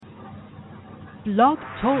Blog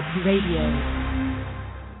Talk Radio.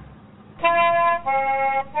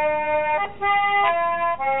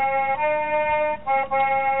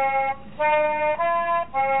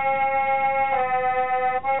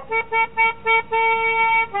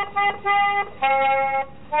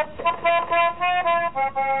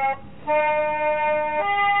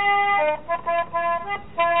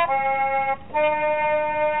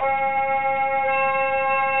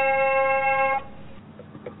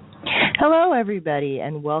 Hello, everybody,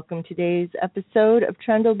 and welcome to today's episode of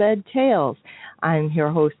Trundlebed Tales. I'm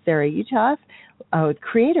your host, Sarah Utoff,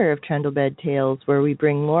 creator of Trundlebed Tales, where we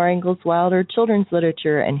bring Laura Ingalls Wilder children's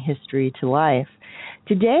literature and history to life.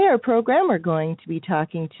 Today, our program, we're going to be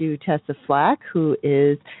talking to Tessa Flak, who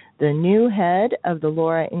is the new head of the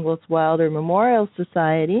Laura Ingalls Wilder Memorial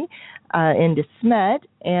Society in Smet,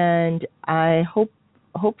 and I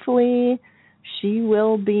hopefully she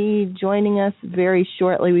will be joining us very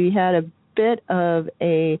shortly. We had a bit of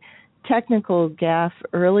a technical gaffe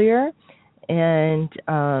earlier, and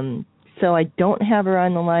so I don't have her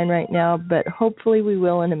on the line right now, but hopefully we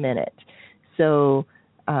will in a minute. So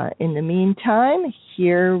in the meantime,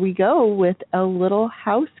 here we go with a little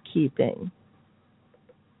housekeeping.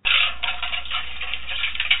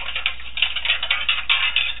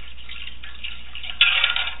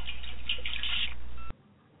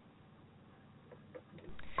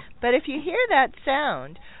 But if you hear that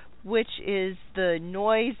sound, which is the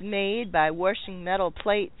noise made by washing metal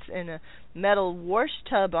plates in a metal wash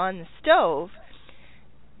tub on the stove,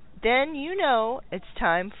 then you know it's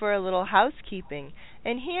time for a little housekeeping.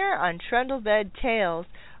 And here on Trundlebed Tales,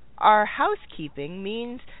 our housekeeping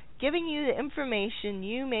means giving you the information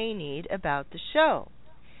you may need about the show.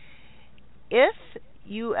 If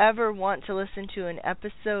you ever want to listen to an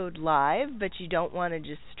episode live, but you don't want to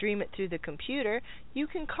just stream it through the computer, you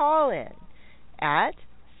can call in at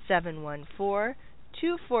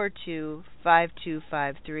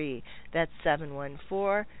 714-242-5253. That's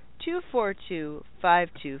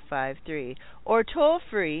 714-242-5253. Or toll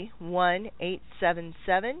free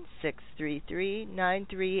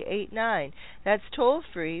 1-877-633-9389. That's toll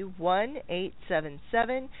free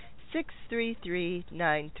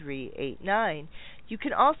 1-877-633-9389. You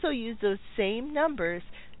can also use those same numbers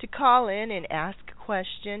to call in and ask a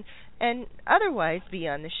question and otherwise be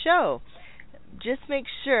on the show. Just make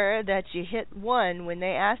sure that you hit 1 when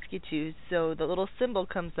they ask you to, so the little symbol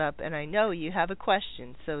comes up and I know you have a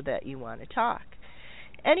question so that you want to talk.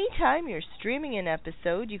 Anytime you're streaming an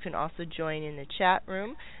episode, you can also join in the chat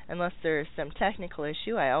room. Unless there's some technical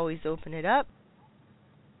issue, I always open it up.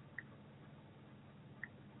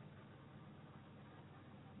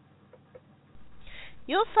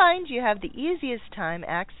 You'll find you have the easiest time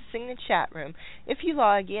accessing the chat room if you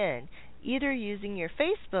log in, either using your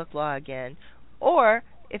Facebook login or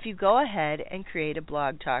if you go ahead and create a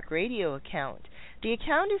Blog Talk Radio account. The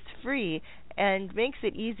account is free and makes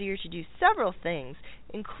it easier to do several things,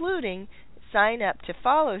 including sign up to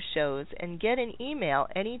follow shows and get an email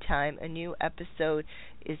anytime a new episode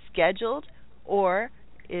is scheduled or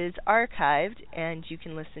is archived and you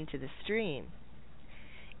can listen to the stream.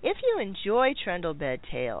 If you enjoy Trundlebed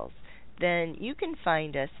Tales, then you can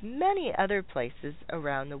find us many other places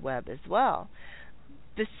around the web as well.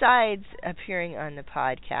 Besides appearing on the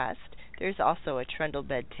podcast, there's also a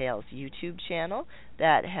Trundlebed Tales YouTube channel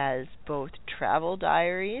that has both travel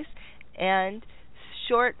diaries and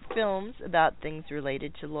short films about things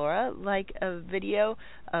related to Laura, like a video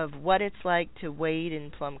of what it's like to wade in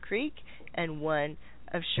Plum Creek and one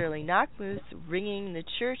of Shirley Knockmoose ringing the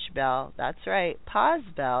church bell, that's right, Pa's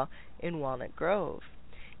bell, in Walnut Grove.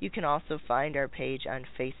 You can also find our page on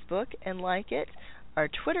Facebook and like it, our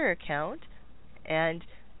Twitter account, and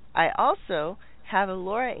I also have a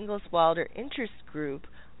Laura Ingalls Wilder interest group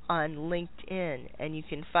on LinkedIn, and you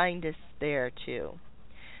can find us there too.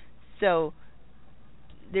 So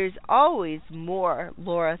there's always more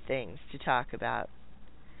Laura things to talk about.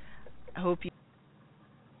 I hope you.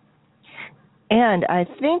 And I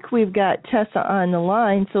think we've got Tessa on the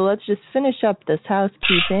line, so let's just finish up this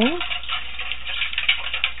housekeeping.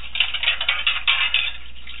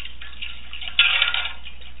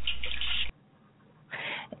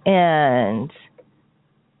 And,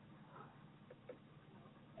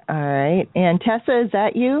 all right. And Tessa, is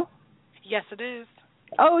that you? Yes, it is.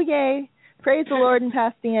 Oh, yay. Praise the Lord and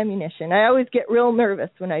pass the ammunition. I always get real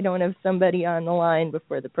nervous when I don't have somebody on the line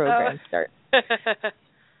before the program starts.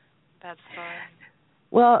 That's fine.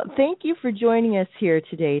 Well, thank you for joining us here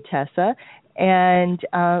today, Tessa. And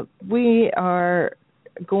we are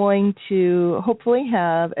going to hopefully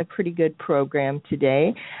have a pretty good program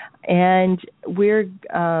today. And we're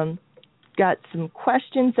going got some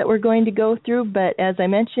questions that we're going to go through, but as I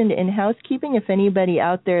mentioned in housekeeping, if anybody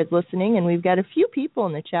out there is listening, and we've got a few people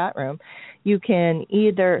in the chat room, you can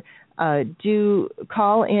either do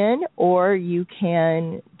call in or you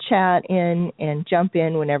can chat in and jump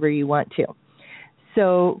in whenever you want to.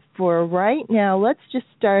 So for right now, let's just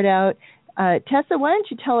start out. Tessa, why don't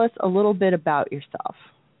you tell us a little bit about yourself?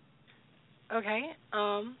 Okay.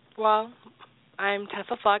 Well, I'm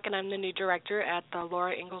Tessa Flak, and I'm the new director at the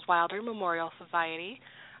Laura Ingalls Wilder Memorial Society.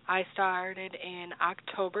 I started in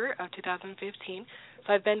October of 2015,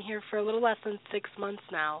 so I've been here for a little less than 6 months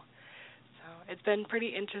now. So it's been pretty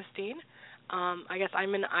interesting. I guess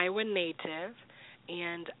I'm an Iowa native,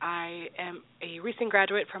 and I am a recent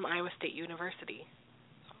graduate from Iowa State University.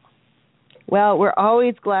 Well, we're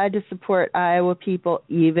always glad to support Iowa people,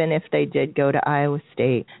 even if they did go to Iowa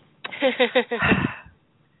State.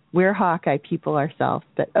 We're Hawkeye people ourselves,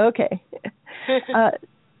 but okay.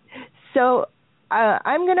 So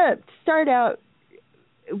I'm going to start out.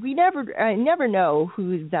 I never know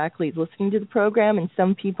who exactly is listening to the program, and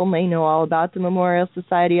some people may know all about the Memorial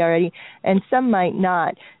Society already, and some might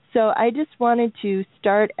not. So I just wanted to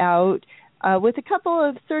start out with a couple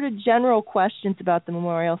of sort of general questions about the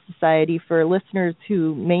Memorial Society for listeners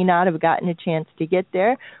who may not have gotten a chance to get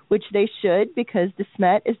there, which they should, because the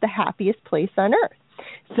Smet is the happiest place on earth.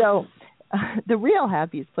 So the real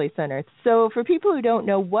happiest place on earth. So for people who don't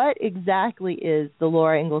know, what exactly is the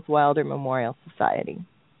Laura Ingalls Wilder Memorial Society?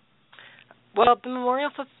 Well, the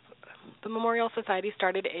Memorial Society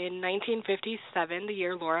started in 1957, the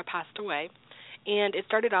year Laura passed away, and it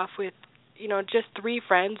started off with, just 3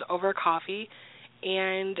 friends over coffee,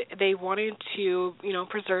 and they wanted to,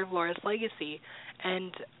 preserve Laura's legacy,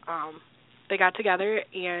 and they got together,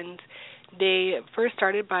 and they first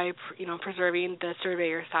started by, preserving the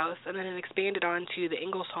surveyor's house, and then it expanded on to the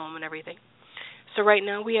Ingalls home and everything. So right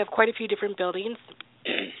now we have quite a few different buildings.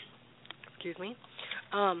 Excuse me.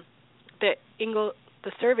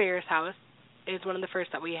 The surveyor's house is one of the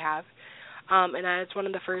first that we have, and that is one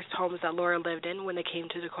of the first homes that Laura lived in when they came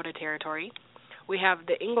to Dakota Territory. We have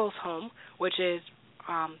the Ingalls home, which is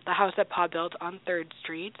the house that Pa built on 3rd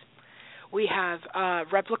Street. We have a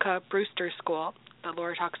replica Brewster School that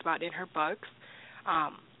Laura talks about in her books.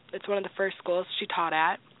 It's one of the first schools she taught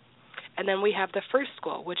at. And then we have the first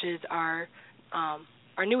school, which is our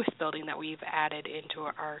newest building that we've added into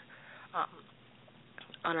our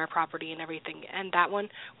on our property and everything. And that one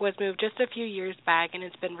was moved just a few years back, and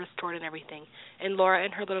it's been restored and everything. And Laura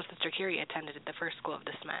and her little sister Carrie attended the first school of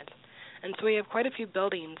the Smet. And so we have quite a few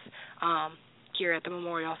buildings here at the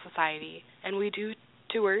Memorial Society. And we do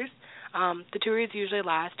tours. The tours usually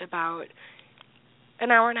last about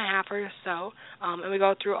an hour and a half or so, and we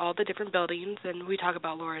go through all the different buildings, and we talk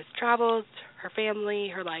about Laura's travels, her family,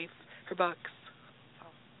 her life, her books.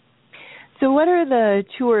 So what are the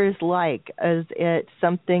tours like? Is it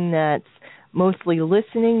something that's mostly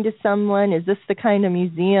listening to someone? Is this the kind of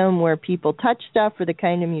museum where people touch stuff, or the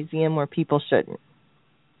kind of museum where people shouldn't?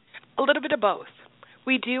 A little bit of both.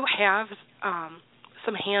 We do have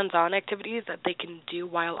some hands-on activities that they can do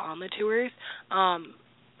while on the tours,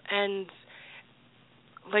 and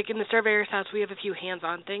like in the surveyor's house, we have a few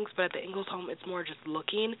hands-on things, but at the Ingalls home, it's more just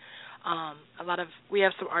looking. We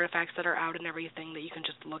have some artifacts that are out and everything that you can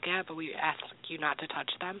just look at, but we ask you not to touch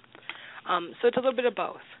them. So it's a little bit of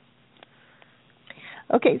both.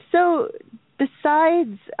 Okay, so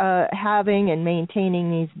besides having and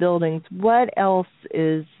maintaining these buildings, what else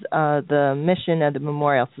is the mission of the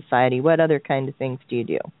Memorial Society? What other kind of things do you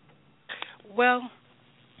do? Well,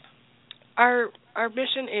 our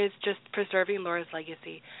mission is just preserving Laura's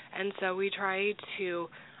legacy, and so we try to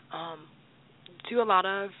do a lot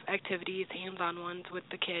of activities, hands-on ones with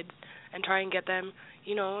the kids, and try and get them,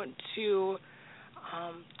 to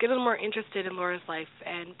get a little more interested in Laura's life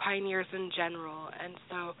and pioneers in general. And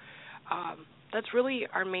so that's really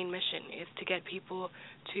our main mission, is to get people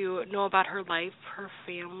to know about her life, her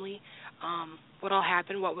family, what all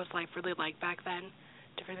happened, what was life really like back then,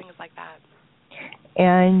 different things like that.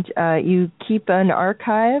 And you keep an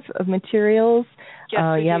archive of materials. Yes,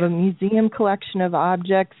 we you have do. a museum collection of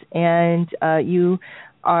objects, and you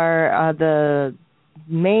are the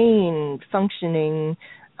main functioning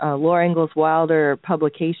Laura Ingalls Wilder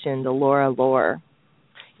publication, the Laura Lore.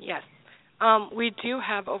 Yes. We do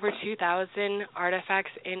have over 2,000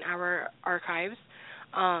 artifacts in our archives,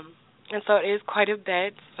 and so it is quite a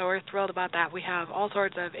bit, so we're thrilled about that. We have all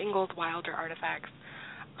sorts of Ingalls Wilder artifacts,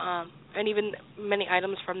 and even many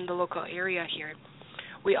items from the local area here.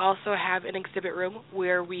 We also have an exhibit room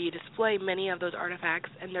where we display many of those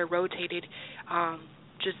artifacts, and they're rotated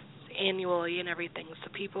just annually and everything.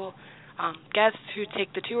 So people Guests who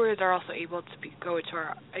take the tours are also able to go to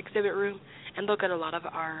our exhibit room and look at a lot of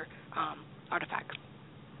our artifacts.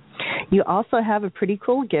 You also have a pretty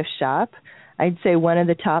cool gift shop. I'd say one of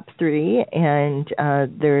the top 3, and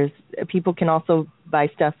there's people can also buy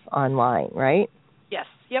stuff online, right? Yes.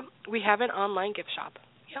 Yep. We have an online gift shop.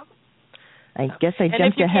 Yep. I guess I jumped ahead.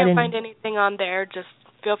 And if you can't find anything on there, just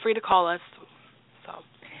feel free to call us.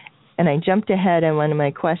 And I jumped ahead in one of my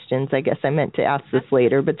questions. I guess I meant to ask this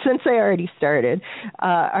later, but since I already started,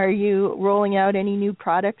 are you rolling out any new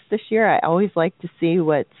products this year? I always like to see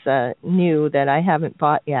what's new that I haven't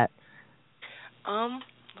bought yet.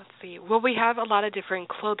 Let's see. Well, we have a lot of different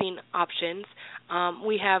clothing options.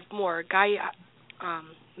 We have more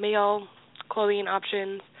male clothing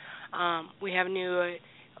options. We have new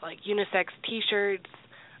unisex T-shirts.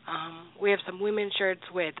 We have some women's shirts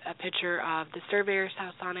with a picture of the surveyor's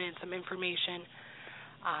house on it and some information.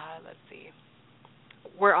 Let's see.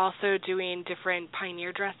 We're also doing different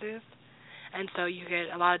pioneer dresses, and so you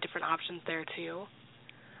get a lot of different options there too.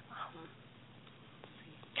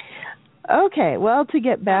 Okay, well, to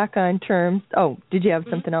get back on terms, did you have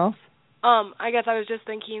something else? I guess I was just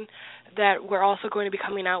thinking that we're also going to be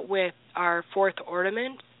coming out with our 4th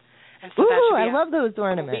ornament. And so ooh, I love those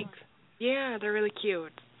ornaments. Yeah, they're really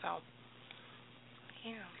cute. So,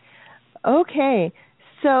 yeah. Okay,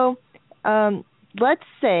 so let's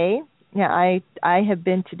say, I have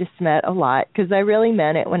been to Smet a lot because I really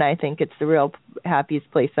meant it when I think it's the real happiest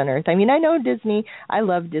place on earth. I mean, I know Disney, I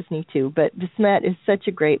love Disney too, but Smet is such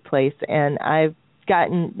a great place, and I've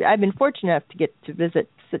been fortunate enough to get to visit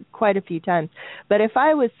quite a few times. But if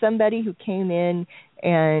I was somebody who came in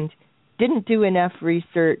and didn't do enough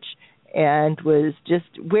research and was just,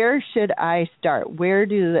 where should I start? Where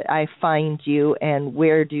do I find you, and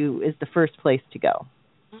where is the first place to go?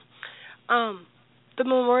 The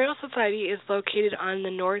Memorial Society is located on the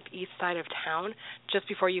northeast side of town, just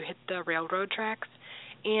before you hit the railroad tracks.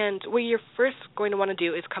 And what you're first going to want to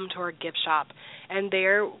do is come to our gift shop. And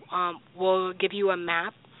there we'll give you a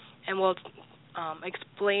map, and we'll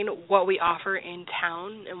explain what we offer in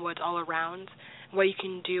town and what's all around, what you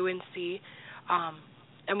can do and see.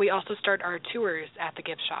 And we also start our tours at the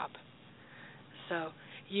gift shop. So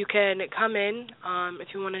you can come in. If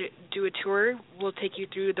you want to do a tour, we'll take you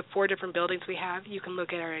through the 4 different buildings we have. You can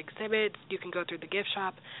look at our exhibits. You can go through the gift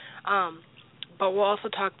shop. But we'll also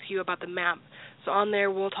talk to you about the map. So on there,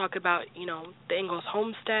 we'll talk about, the Ingalls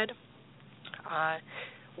homestead,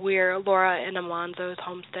 where Laura and Alonzo's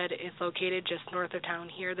homestead is located just north of town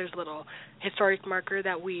here. There's a little historic marker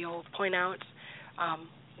that we'll point out,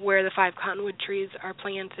 where the 5 cottonwood trees are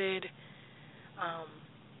planted.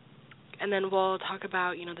 And then we'll talk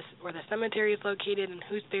about, where the cemetery is located and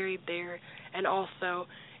who's buried there. And also,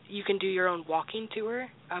 you can do your own walking tour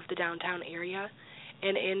of the downtown area.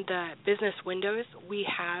 And in the business windows, we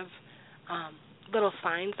have little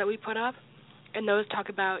signs that we put up. And those talk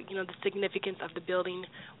about, the significance of the building,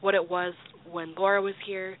 what it was when Laura was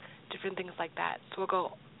here, different things like that. So we'll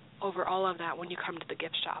go over all of that when you come to the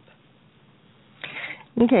gift shop.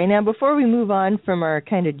 Okay, now before we move on from our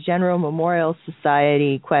kind of general Memorial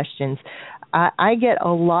Society questions, I get a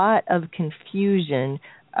lot of confusion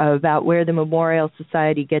about where the Memorial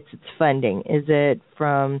Society gets its funding. Is it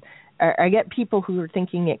from, I get people who are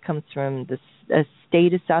thinking it comes from the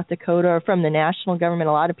state of South Dakota or from the national government.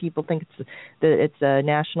 A lot of people think it's a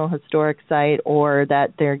National Historic Site, or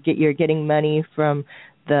that you're getting money from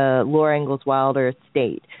the Laura Ingalls Wilder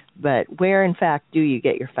estate. But where, in fact, do you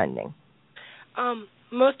get your funding?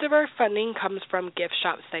 Most of our funding comes from gift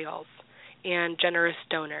shop sales and generous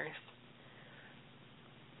donors.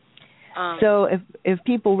 So if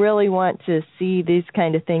people really want to see these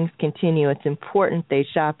kind of things continue, it's important they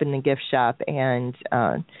shop in the gift shop and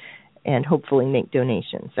hopefully make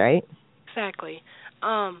donations, right? Exactly.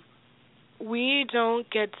 We don't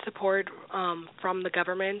get support from the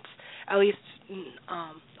government, at least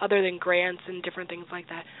other than grants and different things like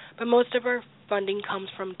that. But most of our funding comes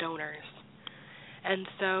from donors. And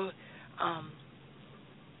so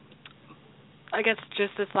I guess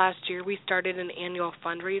just this last year we started an annual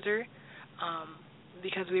fundraiser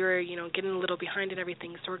because we were, getting a little behind and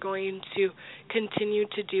everything. So we're going to continue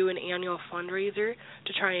to do an annual fundraiser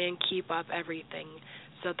to try and keep up everything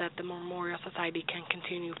so that the Memorial Society can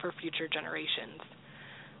continue for future generations.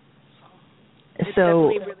 So it's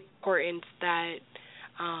definitely really important that,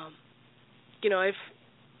 if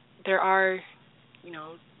there are,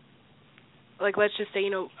 let's just say,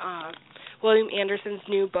 William Anderson's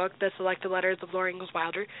new book, The Selected Letters of Laura Ingalls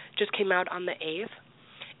Wilder, just came out on the 8th.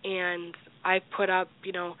 And I put up,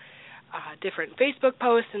 different Facebook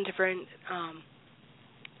posts and different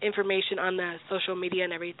information on the social media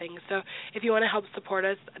and everything. So if you want to help support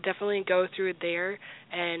us, definitely go through there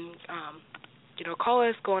and call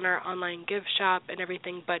us, go on our online gift shop and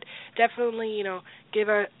everything, but definitely, give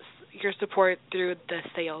us your support through the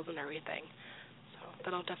sales and everything. So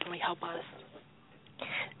that'll definitely help us.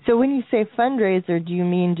 So when you say fundraiser, do you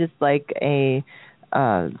mean just like a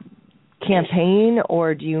campaign,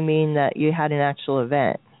 or do you mean that you had an actual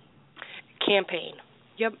event? Campaign.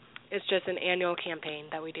 Yep. It's just an annual campaign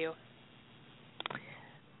that we do.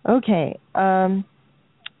 Okay.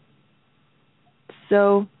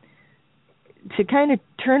 So to kind of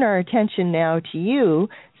turn our attention now to you,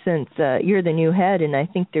 since you're the new head, and I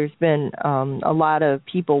think there's been a lot of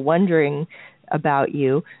people wondering about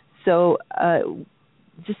you. So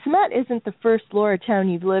Smet isn't the first Laura town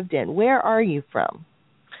you've lived in. Where are you from?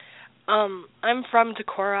 I'm from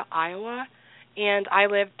Dakota, Iowa, and I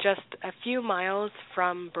live just a few miles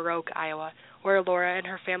from Baroque, Iowa, where Laura and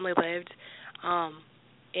her family lived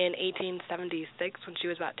in 1876 when she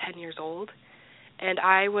was about 10 years old. And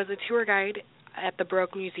I was a tour guide at the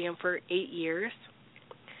Baroque Museum for 8 years,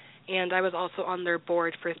 and I was also on their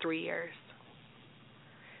board for 3 years.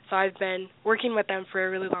 So I've been working with them for a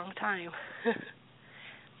really long time.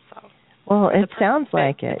 Well, it sounds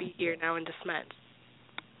like it. To be here now in Smet.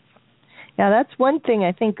 Yeah, that's one thing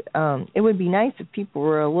I think it would be nice if people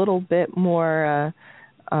were a little bit more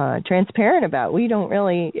transparent about. We don't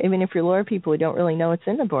really, even if you're Laura people, we don't really know what's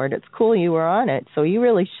in the board. It's cool you were on it, so you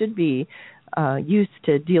really should be used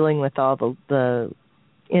to dealing with all the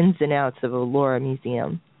ins and outs of a Laura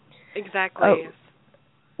museum. Exactly.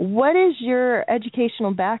 What is your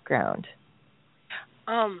educational background?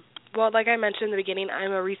 Well, like I mentioned in the beginning,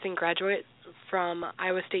 I'm a recent graduate from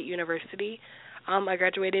Iowa State University. I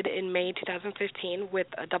graduated in May 2015 with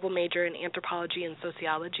a double major in anthropology and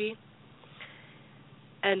sociology.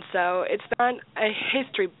 And so it's not a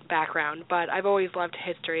history background, but I've always loved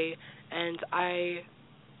history, and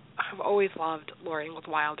I've always loved Laura Ingalls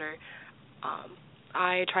Wilder.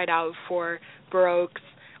 I tried out for Baroque's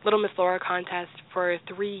Little Miss Laura contest for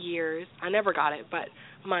 3 years. I never got it, but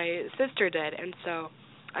my sister did, and so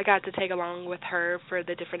I got to tag along with her for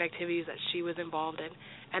the different activities that she was involved in.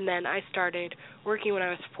 And then I started working when I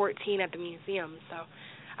was 14 at the museum. So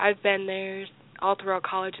I've been there all throughout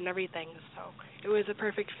college and everything. So it was a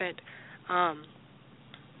perfect fit.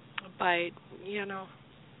 But,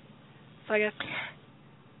 so I guess...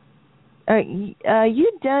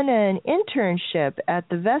 you've done an internship at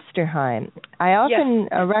the Vesterheim. I often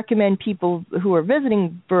recommend people who are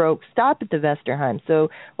visiting Baroque stop at the Vesterheim. So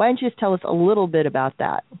why don't you just tell us a little bit about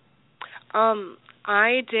that?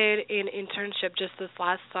 I did an internship just this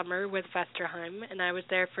last summer with Vesterheim, and I was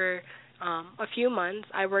there for a few months.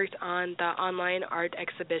 I worked on the online art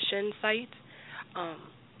exhibition site,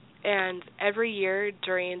 and every year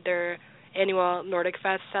during their annual Nordic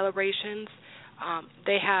Fest celebrations,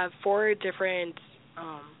 they have 4 different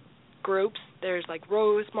groups. There's like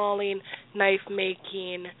rose mauling, knife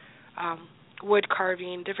making, wood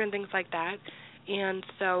carving, different things like that. And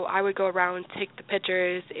so I would go around, take the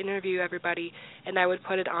pictures, interview everybody, and I would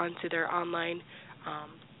put it onto their online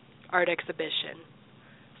art exhibition.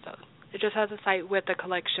 So it just has a site with a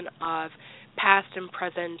collection of past and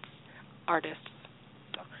present artists.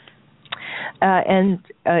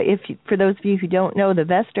 For those of you who don't know, the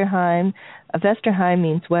Vesterheim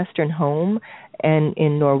means Western Home, and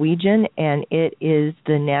in Norwegian, and it is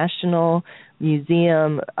the National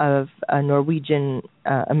Museum of Norwegian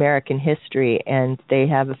American History, and they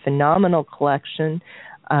have a phenomenal collection,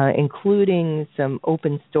 including some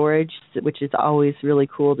open storage, which is always really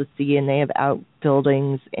cool to see, and they have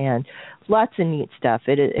outbuildings and lots of neat stuff.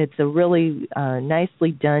 It's a really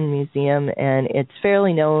nicely done museum, and it's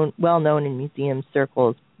fairly well known in museum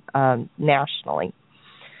circles nationally.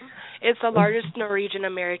 It's the largest Norwegian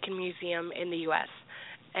American museum in the U.S.,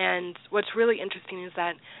 and what's really interesting is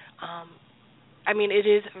that, it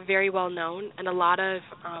is very well known, and a lot of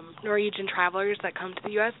Norwegian travelers that come to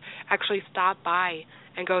the U.S. actually stop by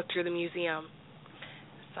and go through the museum.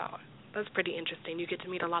 So that's pretty interesting. You get to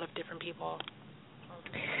meet a lot of different people.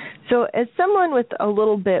 So as someone with a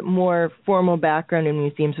little bit more formal background in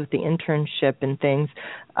museums with the internship and things,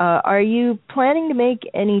 are you planning to make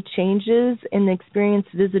any changes in the experience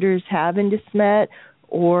visitors have in Smet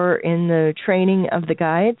or in the training of the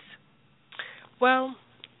guides? Well,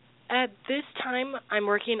 at this time, I'm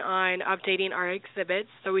working on updating our exhibits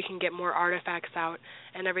so we can get more artifacts out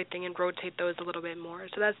and everything and rotate those a little bit more.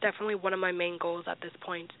 So that's definitely one of my main goals at this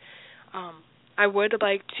point. I would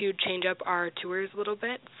like to change up our tours a little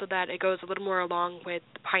bit so that it goes a little more along with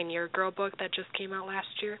the Pioneer Girl book that just came out last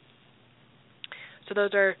year. So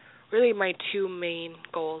those are really my two main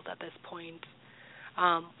goals at this point.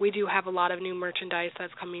 We do have a lot of new merchandise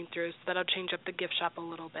that's coming through, so that'll change up the gift shop a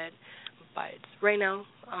little bit. But right now,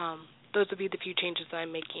 those would be the few changes that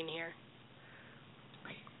I'm making here.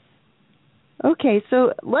 Okay,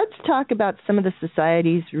 so let's talk about some of the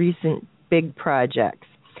Society's recent big projects.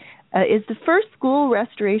 Is the first school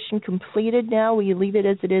restoration completed now? Will you leave it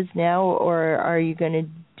as it is now, or are you going to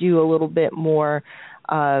do a little bit more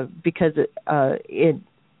because as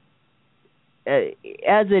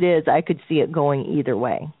it is, I could see it going either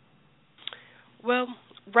way? Well,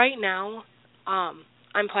 right now,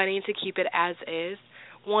 I'm planning to keep it as is.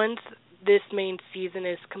 Once this main season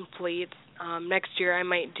is complete, next year I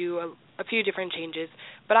might do a few different changes,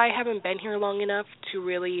 but I haven't been here long enough to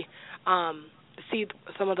really see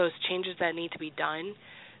some of those changes that need to be done.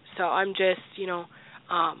 So I'm just,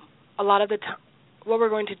 a lot of the time, what we're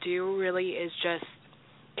going to do really is just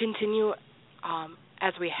continue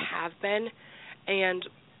as we have been, and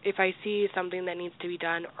if I see something that needs to be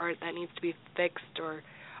done or that needs to be fixed or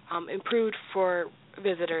improved for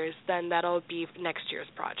visitors, then that'll be next year's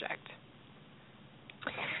project.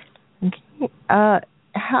 Okay.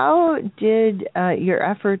 How did your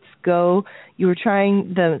efforts go?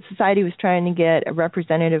 The Society was trying to get a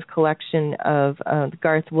representative collection of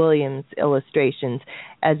Garth Williams illustrations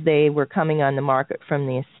as they were coming on the market from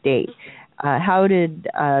the estate. How did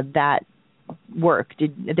that work?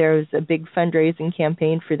 There was a big fundraising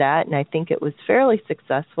campaign for that, and I think it was fairly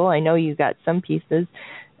successful. I know you got some pieces.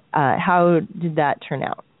 How did that turn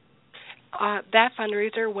out? That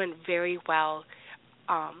fundraiser went very well.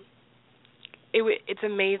 It's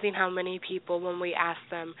amazing how many people, when we asked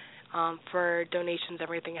them for donations,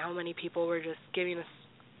 everything, how many people were just giving us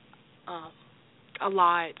a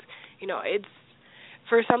lot. It's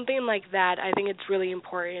for something like that. I think it's really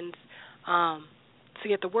important to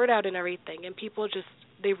get the word out and everything. And people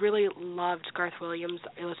they really loved Garth Williams'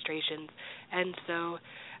 illustrations, and so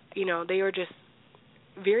they were just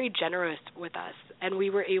very generous with us, and we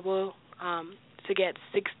were able to get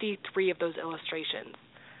 63 of those illustrations.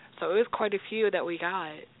 So it was quite a few that we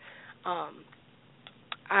got.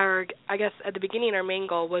 I guess at the beginning our main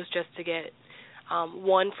goal was just to get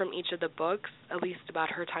one from each of the books, at least about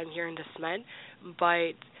her time here in Smet.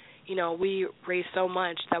 But, we raised so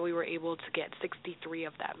much that we were able to get 63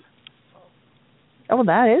 of them. Oh,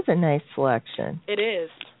 that is a nice selection. It is.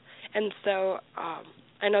 And so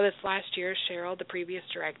I know this last year, Cheryl, the previous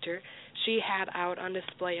director, she had out on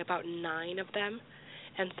display about 9 of them.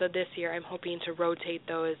 And so this year I'm hoping to rotate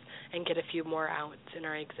those and get a few more out in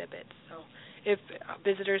our exhibit. So if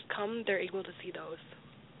visitors come, they're able to see those.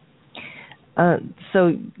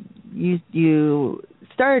 So you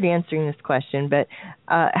started answering this question, but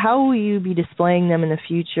how will you be displaying them in the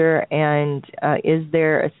future? And is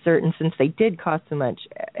there since they did cost so much,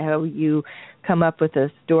 have you come up with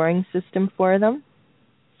a storing system for them?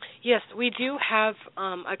 Yes, we do have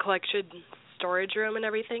a collection storage room and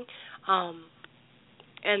everything.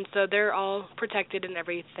 And so they're all protected and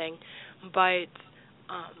everything, but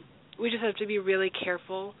we just have to be really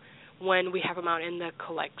careful when we have them out in the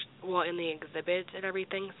in the exhibit and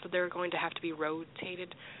everything. So they're going to have to be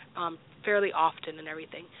rotated fairly often and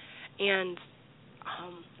everything. And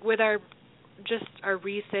with our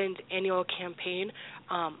recent annual campaign,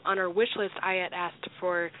 on our wish list, I had asked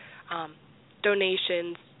for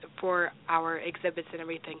donations for our exhibits and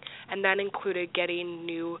everything, and that included getting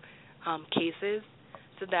new cases.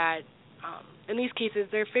 So that in these cases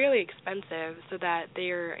they're fairly expensive, so that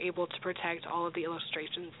they are able to protect all of the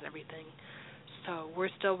illustrations and everything. So we're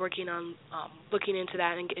still working on looking into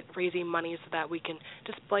that and raising money so that we can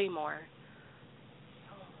display more.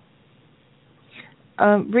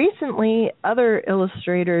 Recently, other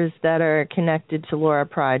illustrators that are connected to Laura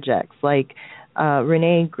projects, like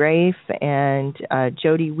Renee Grafe and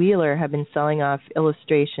Jody Wheeler, have been selling off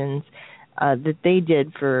illustrations that they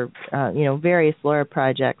did for, various Laura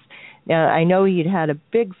projects. Now, I know you'd had a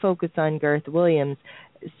big focus on Garth Williams.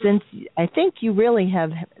 Since I think you really have,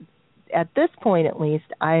 at this point at least,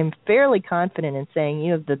 I'm fairly confident in saying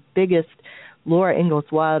you have the biggest Laura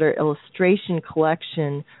Ingalls Wilder illustration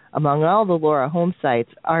collection among all the Laura home sites.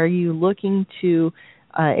 Are you looking to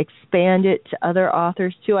expand it to other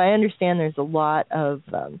authors too? I understand there's a lot of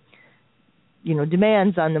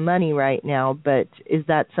demands on the money right now, but is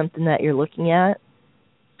that something that you're looking at?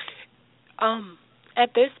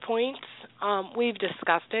 At this point, we've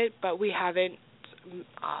discussed it, but we haven't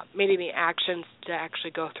made any actions to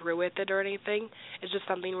actually go through with it or anything. It's just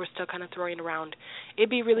something we're still kind of throwing around. It'd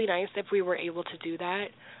be really nice if we were able to do that,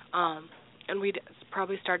 and we'd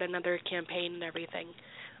probably start another campaign and everything.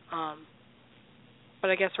 But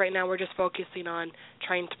I guess right now we're just focusing on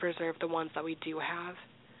trying to preserve the ones that we do have.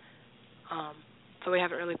 So we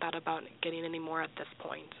haven't really thought about getting any more at this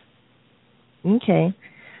point. Okay.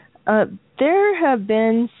 There have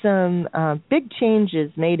been some big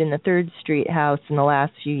changes made in the 3rd Street house in the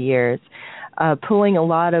last few years, pulling a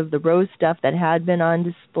lot of the rose stuff that had been on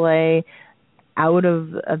display out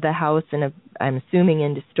of the house and I'm assuming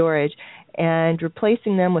into storage, and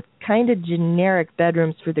replacing them with kind of generic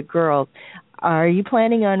bedrooms for the girls. Are you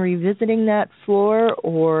planning on revisiting that floor,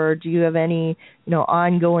 or do you have any,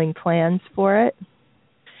 ongoing plans for it?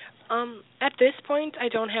 At this point, I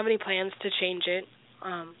don't have any plans to change it,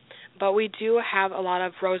 but we do have a lot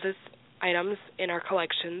of roses items in our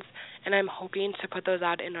collections, and I'm hoping to put those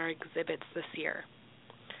out in our exhibits this year.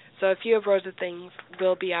 So a few of Rosa's things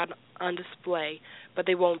will be out on display, but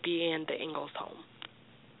they won't be in the Ingalls home.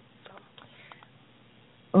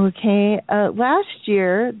 Okay. Last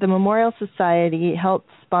year, the Memorial Society helped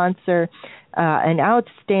sponsor an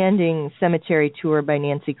outstanding cemetery tour by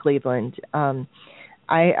Nancy Cleveland.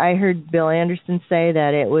 I heard Bill Anderson say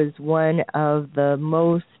that it was one of the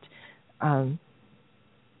most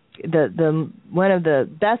one of the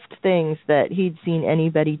best things that he'd seen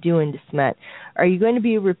anybody do in Smet. Are you going to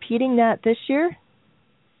be repeating that this year?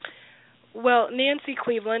 Well, Nancy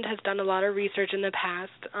Cleveland has done a lot of research in the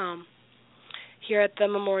past here at the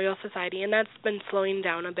Memorial Society, and that's been slowing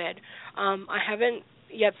down a bit. I haven't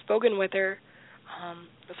yet spoken with her,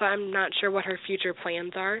 so I'm not sure what her future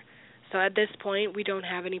plans are. So at this point, we don't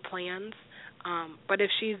have any plans. But if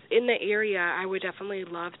she's in the area, I would definitely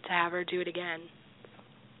love to have her do it again.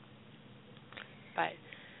 But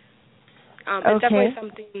it's definitely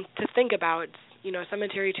something to think about.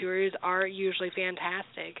 Cemetery tours are usually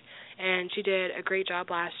fantastic, and she did a great job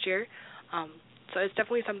last year. So it's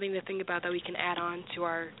definitely something to think about that we can add on to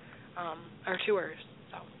our tours.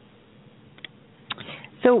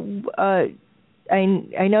 So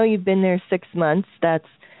I know you've been there 6 months. That's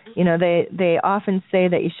they often say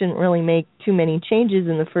that you shouldn't really make too many changes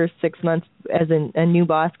in the first 6 months as a new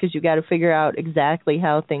boss, because you got to figure out exactly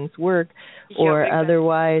how things work, or exactly.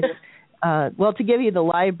 Otherwise. To give you the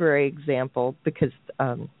library example, because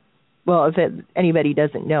if anybody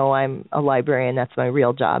doesn't know, I'm a librarian. That's my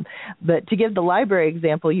real job. But to give the library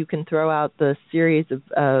example, you can throw out the series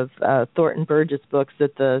of Thornton Burgess books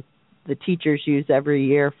that the teachers use every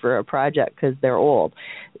year for a project because they're old.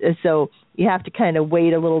 So you have to kind of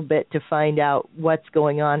wait a little bit to find out what's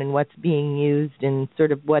going on and what's being used and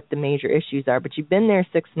sort of what the major issues are. But you've been there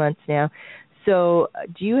 6 months now. So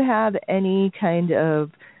do you have any kind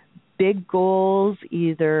of big goals,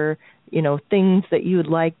 either things that you would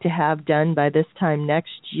like to have done by this time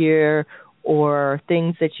next year, or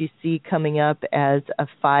things that you see coming up as a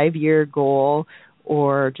 5-year goal,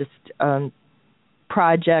 or just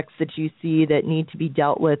projects that you see that need to be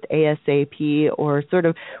dealt with ASAP, or sort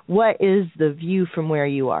of what is the view from where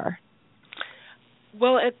you are?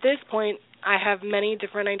 Well, at this point, I have many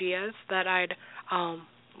different ideas that I'd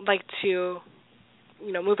like to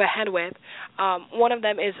move ahead with. One of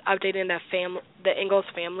them is updating the Ingalls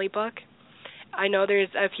family book. I know there's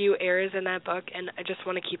a few errors in that book, and I just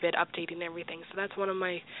want to keep it updating and everything. So that's one of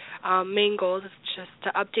my main goals, is just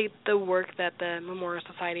to update the work that the Memorial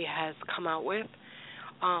Society has come out with.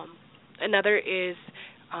 Another is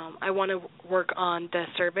I want to work on the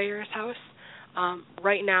surveyor's house.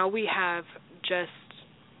 Right now we have just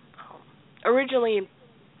originally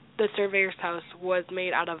the surveyor's house was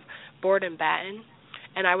made out of board and batten,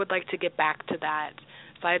 and I would like to get back to that.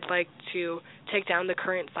 So I'd like to take down the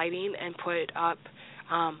current siding and put up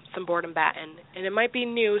some board and batten. And it might be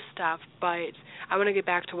new stuff, but I want to get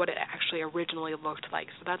back to what it actually originally looked like.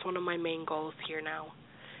 So that's one of my main goals here now,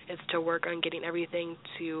 is to work on getting everything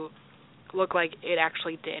to look like it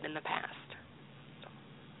actually did in the past.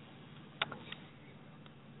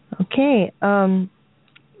 Okay.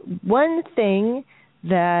 One thing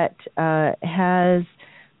that has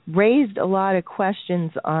raised a lot of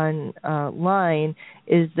questions online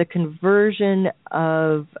is the conversion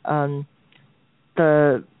of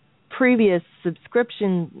the previous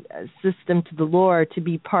subscription system to the lore to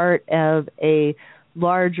be part of a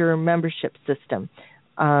larger membership system.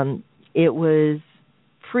 It was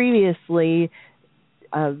previously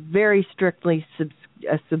very strictly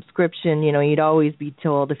a subscription. You'd always be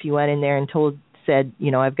told, if you went in there and said,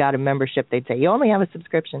 I've got a membership, they'd say, you only have a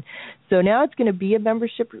subscription. So now it's going to be a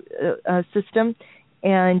membership system.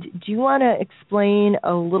 And do you want to explain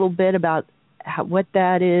a little bit about what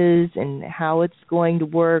that is and how it's going to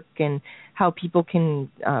work and how people can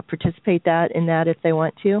participate in that if they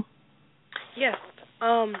want to? Yes.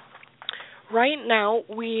 Right now,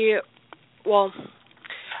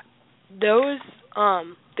 those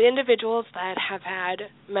The individuals that have had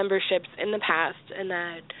memberships in the past, and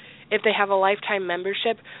that if they have a lifetime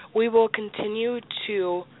membership, we will continue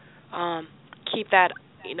to keep that,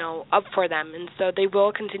 up for them. And so they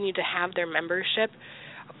will continue to have their membership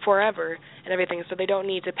forever and everything, so they don't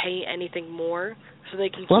need to pay anything more, so they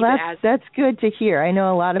can keep it as... Well, that's good to hear. I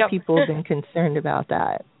know a lot of people have been concerned about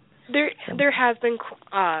that. There has been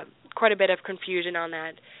quite a bit of confusion on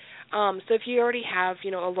that. So if you already have,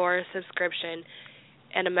 a Laura subscription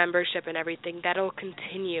and a membership and everything, that'll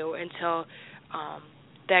continue until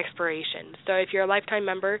the expiration. So if you're a lifetime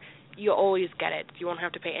member, you'll always get it. You won't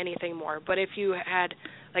have to pay anything more. But if you had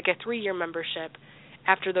like a 3-year membership,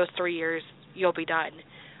 after those 3 years, you'll be done.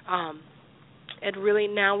 And really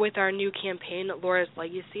now with our new campaign, Laura's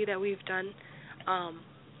Legacy, that we've done,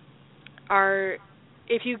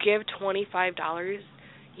 if you give $25,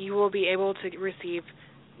 you will be able to receive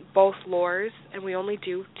both lures, and we only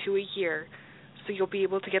do 2 a year. So you'll be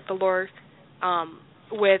able to get the lure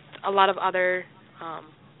with a lot of other,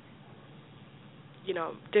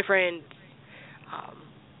 different,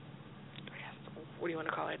 what do you want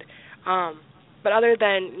to call it? But other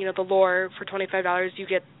than, the lure for $25, you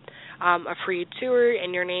get a free tour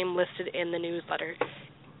and your name listed in the newsletter.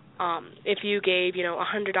 If you gave,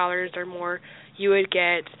 $100 or more, you would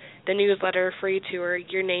get the newsletter, free tour,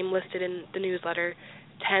 your name listed in the newsletter,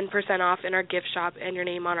 10% off in our gift shop, and your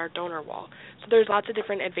name on our donor wall. So there's lots of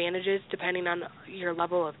different advantages depending on your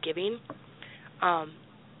level of giving.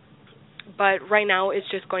 But right now it's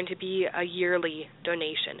just going to be a yearly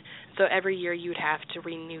donation. So every year you'd have to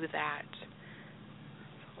renew that.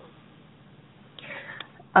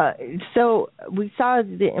 So we saw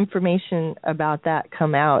the information about that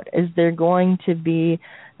come out. Is there going to be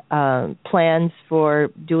plans for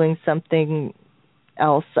doing something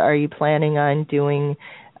else? Are you planning on doing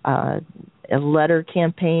a letter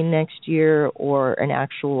campaign next year, or an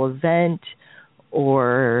actual event,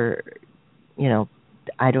 or,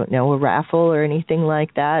 I don't know, a raffle or anything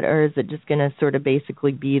like that? Or is it just going to sort of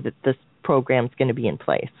basically be that this program's going to be in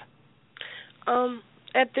place?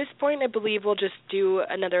 At this point, I believe we'll just do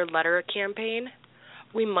another letter campaign.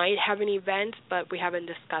 We might have an event, but we haven't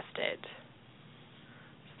discussed it.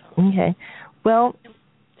 So. Okay. Well,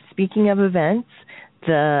 speaking of events,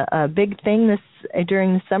 the big thing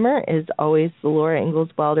during the summer is always the Laura Ingalls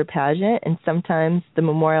Wilder pageant, and sometimes the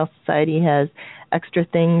Memorial Society has extra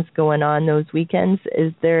things going on those weekends.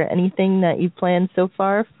 Is there anything that you've planned so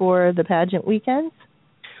far for the pageant weekends?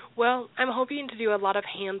 Well, I'm hoping to do a lot of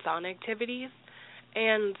hands-on activities,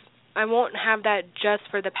 and I won't have that just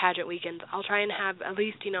for the pageant weekends. I'll try and have at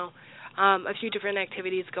least, a few different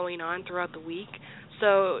activities going on throughout the week.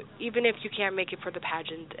 So even if you can't make it for the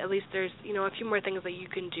pageant, at least there's, a few more things that you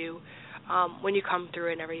can do when you come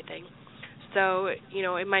through and everything. So,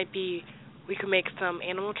 it might be we could make some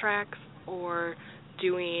animal tracks, or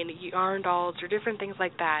doing yarn dolls, or different things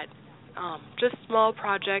like that. Just small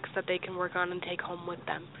projects that they can work on and take home with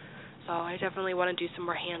them. So I definitely want to do some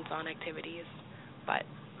more hands-on activities. But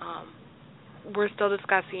we're still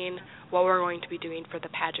discussing what we're going to be doing for the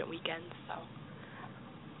pageant weekend. So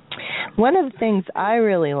one of the things I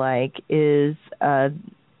really like is,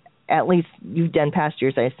 at least you've done past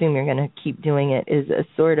years, I assume you're going to keep doing it, is a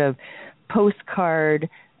sort of postcard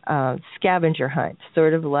scavenger hunt,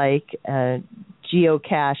 sort of like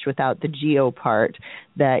geocache without the geo part,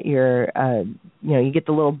 that you're, you get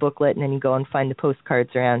the little booklet and then you go and find the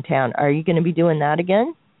postcards around town. Are you going to be doing that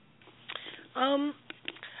again?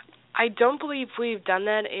 I don't believe we've done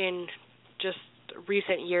that in just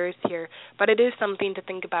recent years here, but it is something to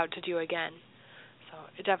think about to do again. So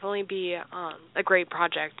it'd definitely be a great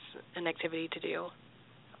project and activity to do.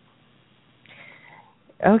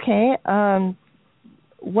 Okay.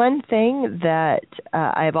 One thing that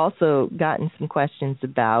I've also gotten some questions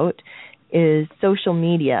about is social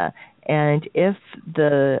media, and if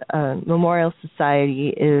the Memorial Society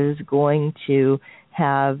is going to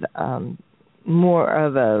have more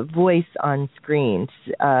of a voice on screens,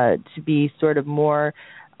 to be sort of more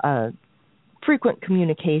frequent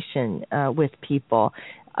communication with people.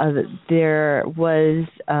 There was,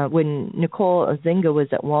 when Nicole Ozinga was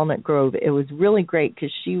at Walnut Grove, it was really great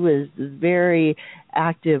because she was very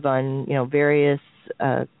active on, various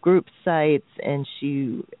group sites, and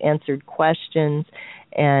she answered questions.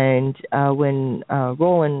 And when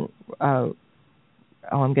Roland,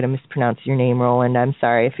 I'm going to mispronounce your name, Roland, I'm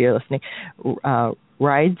sorry if you're listening,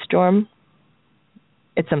 Ridestorm,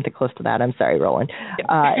 it's something close to that, I'm sorry, Roland,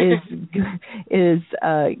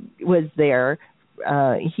 was there.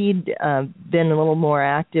 He'd been a little more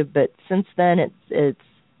active, but since then it's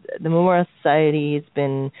the Memorial Society has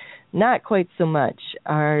been not quite so much.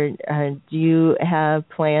 Do you have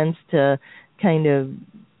plans to kind of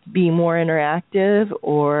be more interactive,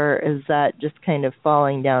 or is that just kind of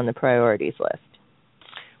falling down the priorities list?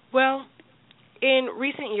 Well, in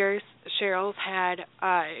recent years, Cheryl's had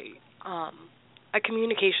a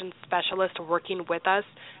communications specialist working with us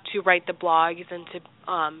to write the blogs and to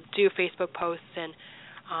do Facebook posts and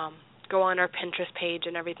go on our Pinterest page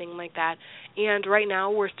and everything like that. And right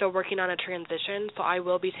now we're still working on a transition, so I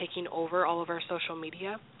will be taking over all of our social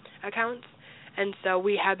media accounts. And so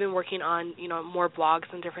we have been working on, more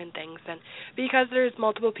blogs and different things. And because there's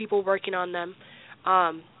multiple people working on them,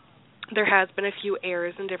 there has been a few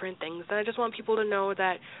errors and different things. And I just want people to know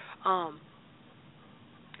that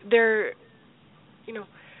they're,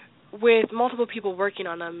 with multiple people working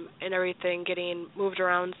on them and everything getting moved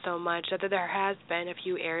around so much, that there has been a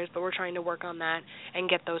few errors, but we're trying to work on that and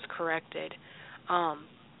get those corrected. And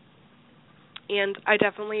I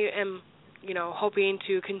definitely am, hoping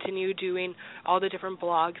to continue doing all the different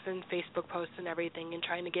blogs and Facebook posts and everything and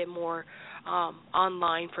trying to get more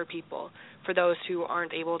online for people, for those who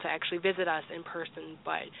aren't able to actually visit us in person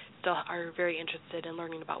but still are very interested in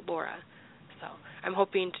learning about Laura. So I'm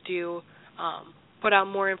hoping to do put out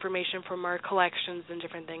more information from our collections and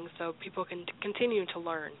different things so people can continue to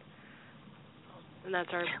learn. And that's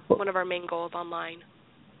one of our main goals online.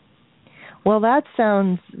 Well, that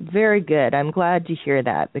sounds very good. I'm glad to hear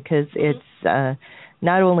that, because it's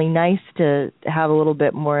not only nice to have a little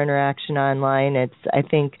bit more interaction online, it's, I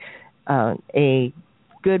think, a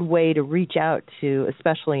good way to reach out to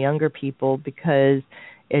especially younger people, because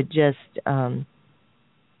it just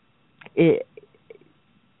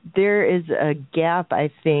there is a gap, I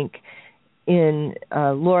think, in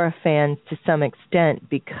Laura fans to some extent,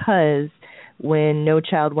 because when No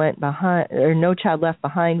Child Left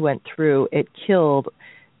Behind went through, it killed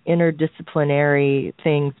interdisciplinary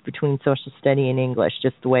things between social study and English,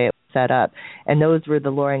 just the way it was set up. And those were the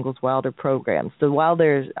Laura Ingalls Wilder programs. So while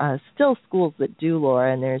there's still schools that do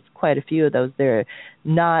Laura, and there's quite a few of those, there are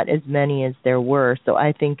not as many as there were. So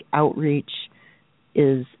I think outreach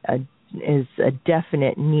is a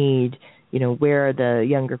definite need, where the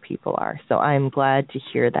younger people are. So I'm glad to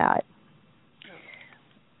hear that.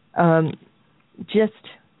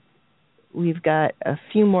 We've got a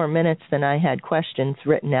few more minutes than I had questions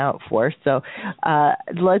written out for, so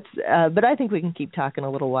but I think we can keep talking a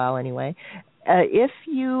little while anyway. If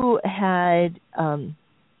you had,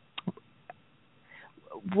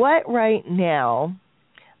 what right now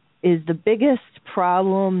is the biggest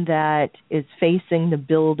problem that is facing the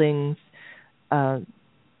buildings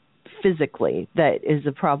physically, that is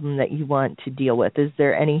a problem that you want to deal with? Is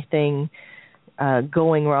there anything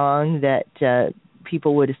going wrong that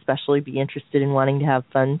people would especially be interested in wanting to have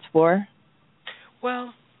funds for?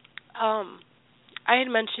 Well, I had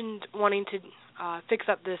mentioned wanting to fix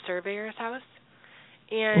up the surveyor's house,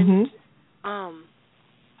 and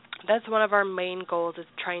that's one of our main goals, is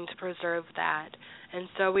trying to preserve that. And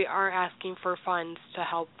so we are asking for funds to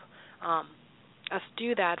help us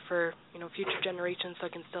do that for future generations, so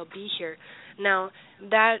it can still be here. Now,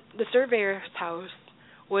 the surveyor's house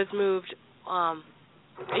was moved.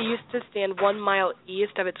 It used to stand 1 mile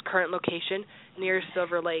east of its current location near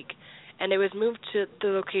Silver Lake, and it was moved to the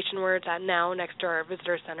location where it's at now, next to our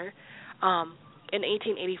visitor center, in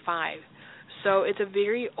 1885. So it's a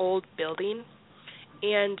very old building,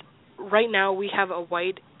 and right now we have a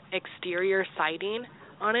white exterior siding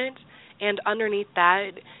on it, and underneath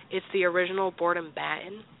that it's the original board and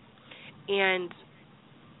batten. And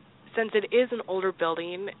since it is an older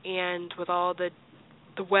building, and with all the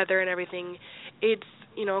weather and everything, it's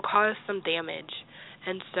caused some damage.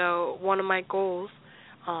 And so one of my goals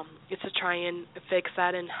is to try and fix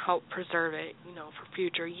that and help preserve it, for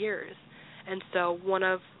future years. And so one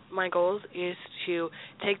of my goals is to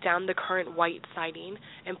take down the current white siding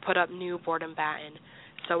and put up new board and batten.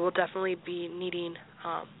 So we'll definitely be needing,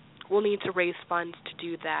 we'll need to raise funds to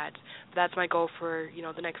do that. That's my goal for,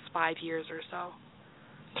 the next 5 years or so.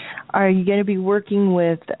 Are you going to be working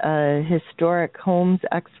with a historic homes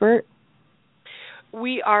expert?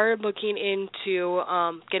 We are looking into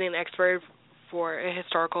getting an expert for a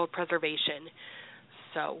historical preservation.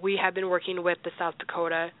 So we have been working with the South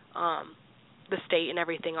Dakota, the state, and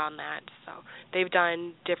everything on that. So they've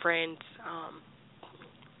done different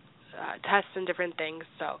tests and different things.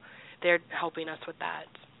 So they're helping us with that.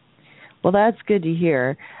 Well, that's good to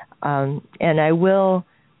hear. And I will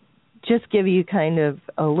just give you kind of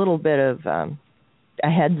a little bit of a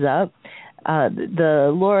heads up.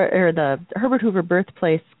 The Herbert Hoover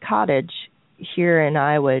Birthplace Cottage here in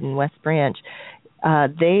Iowa in West Branch,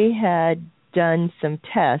 they had done some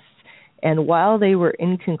tests, And while they were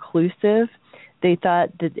inconclusive, they thought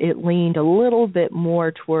that it leaned a little bit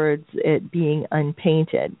more towards it being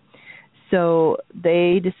unpainted. So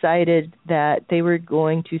they decided that they were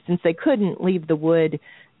going to, since they couldn't leave the wood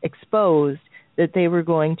exposed, that they were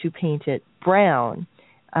going to paint it brown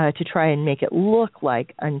to try and make it look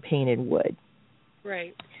like unpainted wood.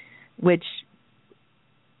 Right. Which,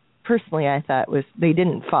 personally, I thought was, they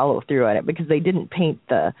didn't follow through on it because they didn't paint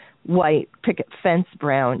the white picket fence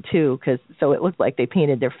brown, too, so it looked like they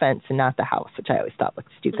painted their fence and not the house, which I always thought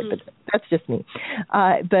looked stupid, but that's just me.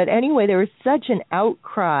 But anyway, there was such an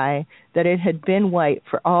outcry that it had been white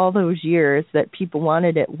for all those years that people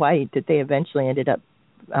wanted it white that they eventually ended up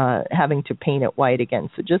having to paint it white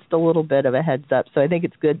again. So just a little bit of a heads up. So I think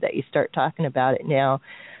it's good that you start talking about it now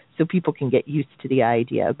so people can get used to the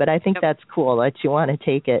idea. But I think that's cool that you want to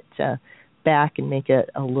take it back and make it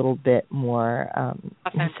a little bit more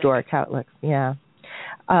historic how it looks. Yeah.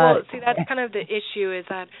 Well, see, that's kind of the issue is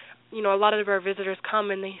that, you know, a lot of our visitors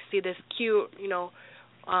come and they see this cute, you know,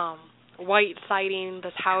 white siding,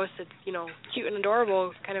 this house, it's, you know, cute and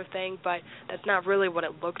adorable kind of thing, but that's not really what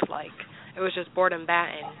it looks like. It was just board and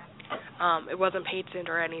batten. It wasn't painted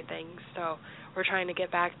or anything, so we're trying to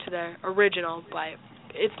get back to the original, but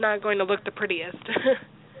it's not going to look the prettiest.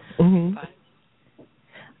 Mm-hmm.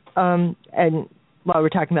 And while we're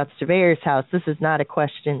talking about the surveyor's house, this is not a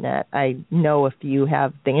question that I know if you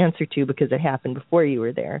have the answer to because it happened before you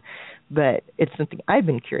were there, but it's something I've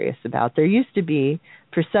been curious about. There used to be,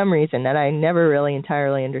 for some reason that I never really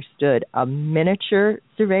entirely understood, a miniature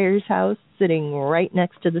surveyor's house sitting right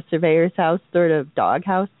next to the surveyor's house, sort of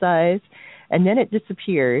doghouse size, and then it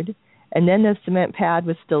disappeared. And then the cement pad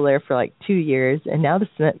was still there for like 2 years, and now the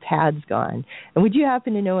cement pad's gone. And would you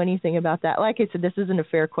happen to know anything about that? Like I said, this isn't a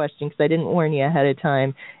fair question because I didn't warn you ahead of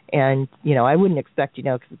time, and, you know, I wouldn't expect you to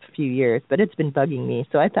know because it's a few years, but it's been bugging me.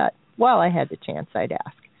 So I thought, while I had the chance, I'd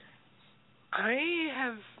ask.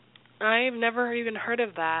 I've never even heard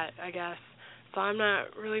of that, I guess. So I'm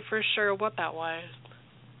not really for sure what that was.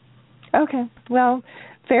 Okay. Well,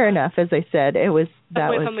 fair enough. As I said, it was...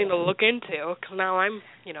 Definitely something to look into, because now I'm,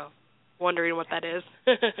 you know, wondering what that is.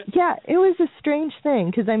 Yeah, it was a strange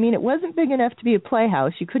thing because, I mean, it wasn't big enough to be a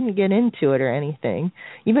playhouse. You couldn't get into it or anything.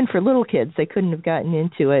 Even for little kids, they couldn't have gotten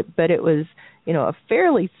into it. But it was, you know, a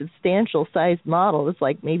fairly substantial sized model. It was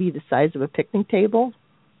like maybe the size of a picnic table,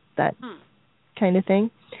 that kind of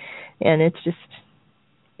thing. And it's just,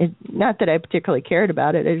 not that I particularly cared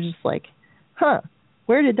about it. It was just like,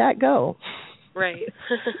 where did that go? Right.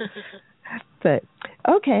 But,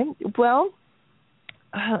 okay, well,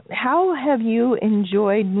 how have you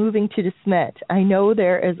enjoyed moving to the Smet? I know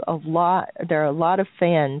there are a lot of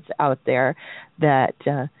fans out there that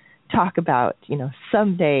talk about, you know,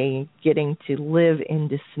 someday getting to live in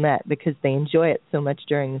the Smet because they enjoy it so much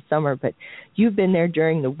during the summer, but you've been there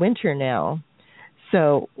during the winter now.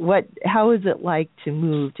 So how is it like to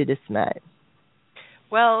move to the Smet?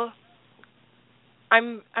 Well,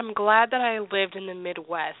 I'm glad that I lived in the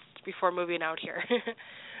Midwest before moving out here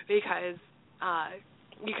because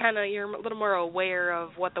you're a little more aware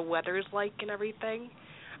of what the weather's like and everything.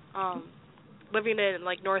 Living in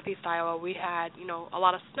like Northeast Iowa, we had, you know, a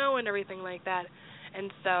lot of snow and everything like that,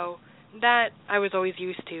 and so that I was always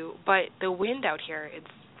used to. But the wind out here,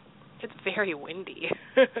 it's very windy.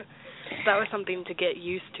 That was something to get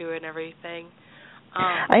used to and everything.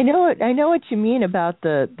 I know what you mean about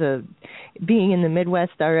the being in the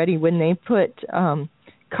Midwest already. When they put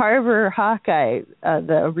Carver Hawkeye,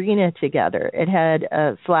 the arena together, it had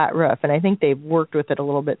a flat roof, and I think they've worked with it a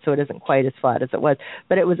little bit so it isn't quite as flat as it was,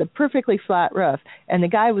 but it was a perfectly flat roof, and the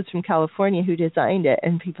guy was from California who designed it,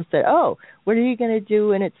 and people said, oh, what are you going to do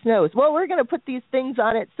when it snows? Well, we're going to put these things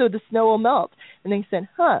on it so the snow will melt. And they said,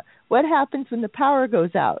 what happens when the power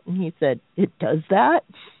goes out? And he said, it does that?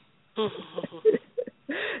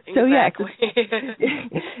 So exactly.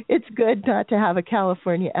 It's good not to have a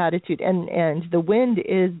California attitude, and the wind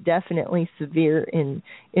is definitely severe in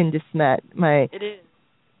De Smet. It is.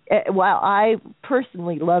 While I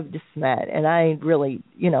personally love De Smet, and I really,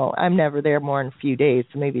 you know, I'm never there more than a few days,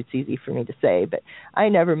 so maybe it's easy for me to say, but I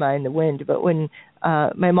never mind the wind. But when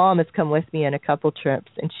my mom has come with me on a couple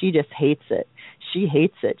trips, and she just hates it. She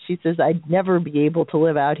hates it. She says, I'd never be able to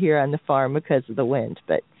live out here on the farm because of the wind,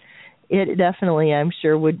 but it definitely, I'm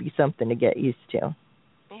sure, would be something to get used to.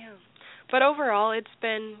 Yeah. But overall, it's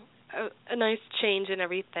been a nice change in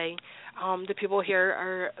everything. The people here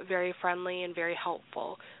are very friendly and very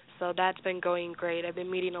helpful. So that's been going great. I've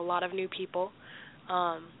been meeting a lot of new people.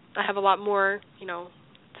 I have a lot more, you know,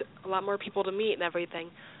 a lot more people to meet and everything.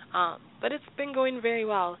 But it's been going very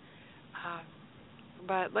well.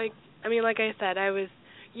 But like I said, I was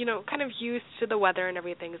kind of used to the weather and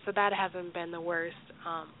everything, so that hasn't been the worst.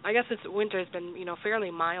 I guess this winter's been,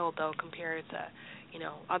 fairly mild, though, compared to,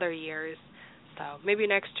 other years. So maybe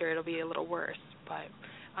next year it'll be a little worse, but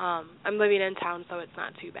I'm living in town, so it's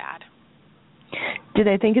not too bad. Do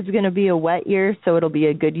they think it's going to be a wet year, so it'll be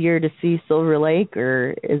a good year to see Silver Lake,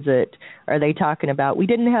 or are they talking about we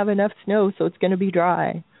didn't have enough snow, so it's going to be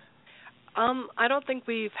dry? I don't think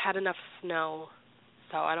we've had enough snow,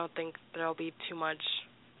 so I don't think there'll be too much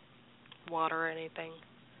water or anything.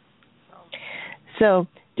 So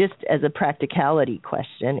just as a practicality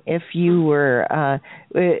question, if you were,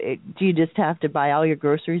 do you just have to buy all your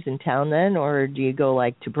groceries in town then, or do you go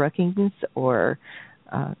to Brookings, or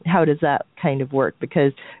how does that kind of work?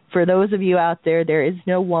 Because for those of you out there, there is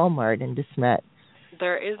no Walmart in Smet.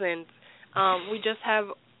 There isn't. We just have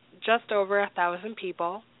just over 1,000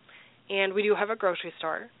 people, and we do have a grocery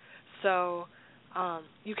store. So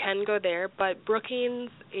you can go there, but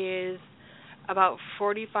Brookings is about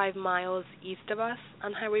 45 miles east of us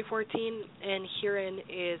on Highway 14, and Huron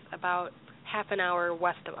is about half an hour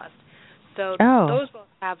west of us. So those both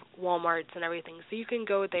have Walmarts and everything, so you can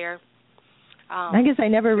go there. I guess I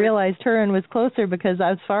never realized Huron was closer because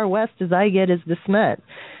as far west as I get is Smet.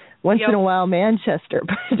 Once in a while, Manchester,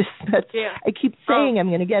 but Smet. Yeah. I keep saying I'm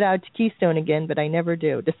going to get out to Keystone again, but I never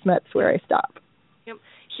do. Smet's where I stop. Yep.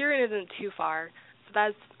 Huron isn't too far, so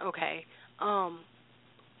that's okay.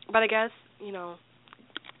 But I guess,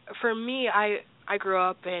 for me, I grew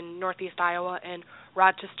up in northeast Iowa, and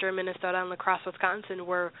Rochester, Minnesota, and La Crosse, Wisconsin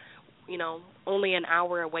were, only an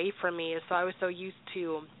hour away from me, so I was so used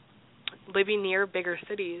to living near bigger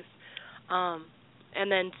cities.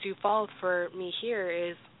 And then Sioux Falls for me here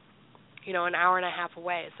is, an hour and a half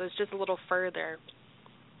away, so it's just a little further.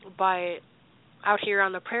 But out here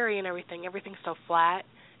on the prairie and everything's so flat,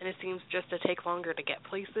 and it seems just to take longer to get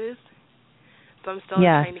places. So I'm still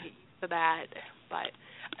trying to get used to that. But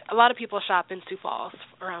a lot of people shop in Sioux Falls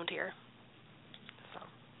around here. So.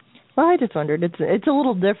 Well, I just wondered. It's a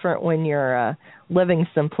little different when you're living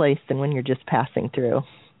someplace than when you're just passing through.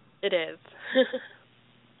 It is.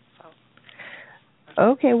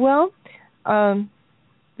 Okay, well,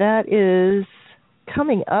 that is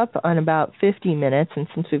coming up on about 50 minutes, and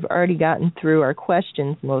since we've already gotten through our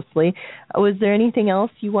questions mostly, was there anything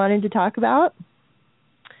else you wanted to talk about?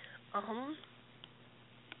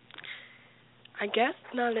 I guess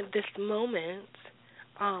not at this moment,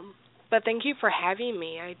 but thank you for having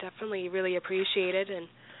me. I definitely really appreciate it, and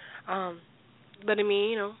letting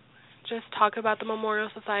me, just talk about the Memorial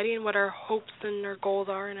Society and what our hopes and our goals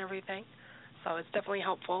are and everything. So it's definitely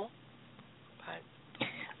helpful.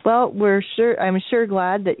 Well, I'm sure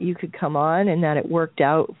glad that you could come on and that it worked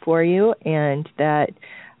out for you, and that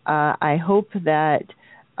I hope that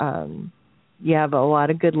you have a lot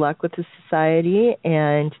of good luck with the society,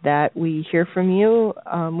 and that we hear from you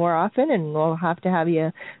more often, and we'll have to have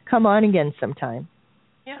you come on again sometime.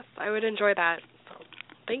 Yes, I would enjoy that. So,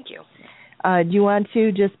 thank you. Do you want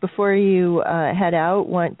to, just before you head out,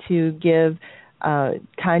 want to give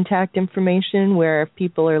contact information where if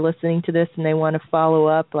people are listening to this and they want to follow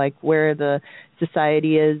up, like where the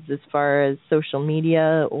society is as far as social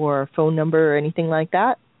media or phone number or anything like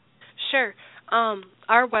that? Sure.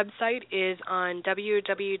 Our website is on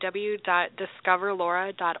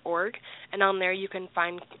www.discoverlaura.org, and on there you can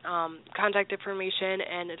find contact information,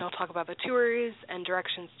 and it'll talk about the tours and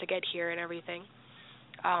directions to get here and everything.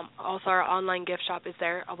 Also, our online gift shop is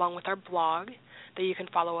there, along with our blog that you can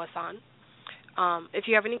follow us on. If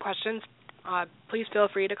you have any questions, please feel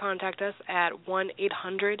free to contact us at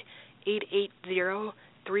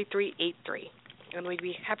 1-800-880-3383, and we'd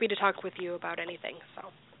be happy to talk with you about anything. So.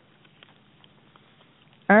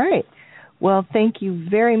 All right. Well, thank you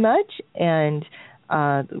very much, and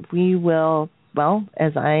we will,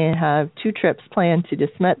 as I have 2 trips planned to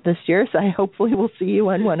Smet this year, so I hopefully will see you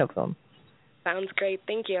on one of them. Sounds great.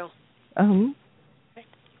 Thank you.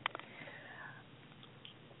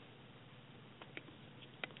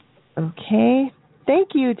 Okay.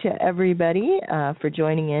 Thank you to everybody for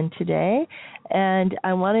joining in today. And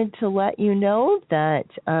I wanted to let you know that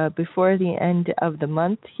before the end of the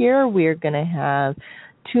month here, we're going to have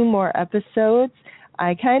 2 more episodes.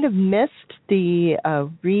 I kind of missed the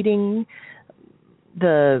reading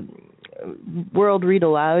the World Read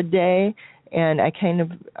Aloud Day, and I kind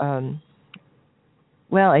of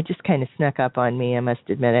it just kind of snuck up on me, I must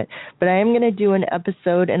admit it. But I am going to do an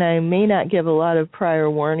episode, and I may not give a lot of prior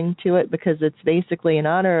warning to it because it's basically in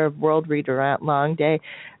honor of World Read Aloud Day.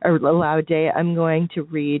 I'm going to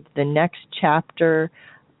read the next chapter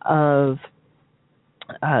of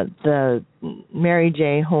the Mary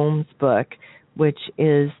J. Holmes book, which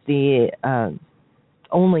is the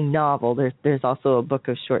only novel. There's also a book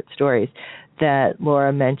of short stories that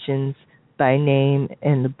Laura mentions by name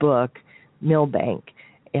in the book, Millbank.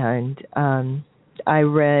 And I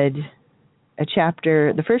read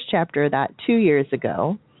the first chapter of that 2 years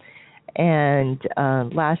ago. And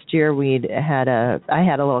last year I had a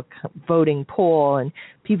little voting poll, and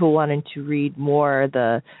people wanted to read more of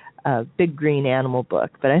the Big Green Animal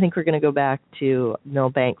book. But I think we're going to go back to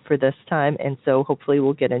Millbank for this time, and so hopefully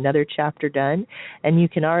we'll get another chapter done. And you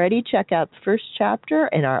can already check out the first chapter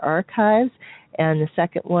in our archives, and the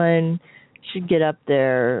second one should get up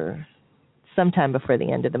there sometime before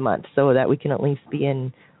the end of the month, so that we can at least be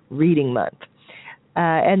in reading month.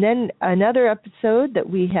 And then another episode that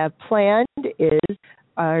we have planned is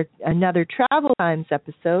another Travel Times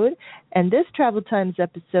episode. And this Travel Times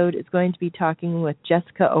episode is going to be talking with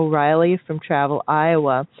Jessica O'Reilly from Travel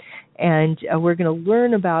Iowa. And we're going to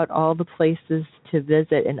learn about all the places to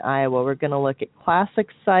visit in Iowa. We're going to look at classic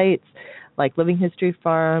sites like Living History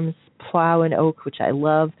Farms, Plow and Oak, which I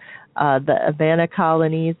love, the Havana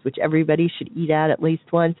colonies, which everybody should eat at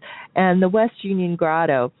least once, and the West Union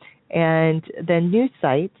Grotto. And then new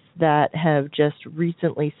sites that have just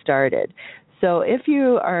recently started. So if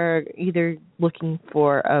you are either looking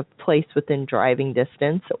for a place within driving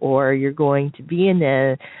distance, or you're going to be in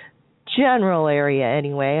the general area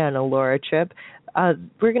anyway on a Laura trip,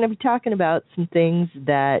 we're going to be talking about some things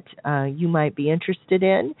that you might be interested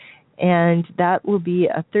in. And that will be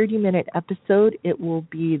a 30-minute episode. It will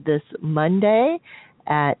be this Monday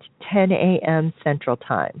at 10 a.m. Central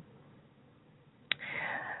Time.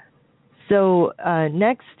 So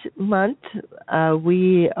next month,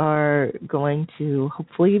 we are going to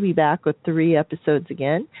hopefully be back with 3 episodes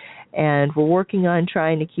again, and we're working on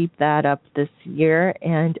trying to keep that up this year.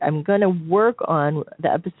 And I'm going to work on the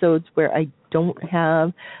episodes where I don't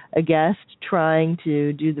have a guest, trying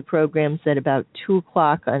to do the programs at about 2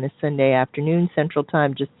 o'clock on a Sunday afternoon Central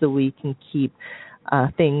Time, just so we can keep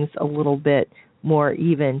things a little bit more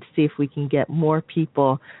even, to see if we can get more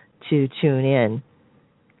people to tune in.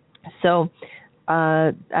 So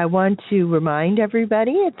I want to remind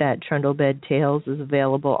everybody that Trundlebed Tales is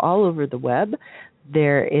available all over the web.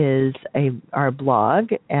 There is our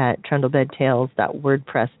blog at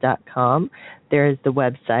trundlebedtales.wordpress.com. There is the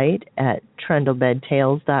website at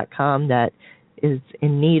trundlebedtales.com that is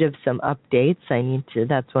in need of some updates.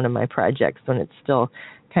 That's one of my projects when it's still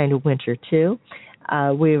kind of winter too.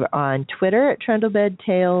 We're on Twitter at Trundlebed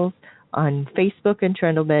Tales, on Facebook and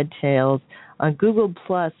Trundlebed Tales, on Google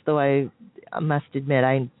Plus, though I must admit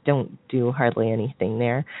I don't do hardly anything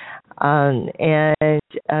there, and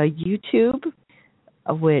YouTube,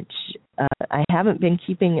 which I haven't been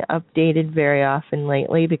keeping updated very often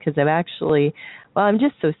lately because I'm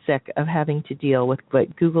just so sick of having to deal with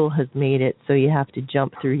what Google has made it so you have to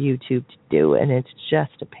jump through YouTube to do, and it's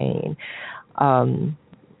just a pain.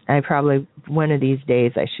 I probably, one of these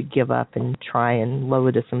days, I should give up and try and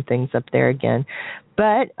load some things up there again.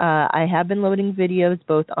 But I have been loading videos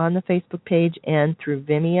both on the Facebook page and through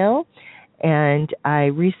Vimeo. And I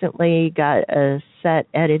recently got a set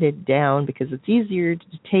edited down because it's easier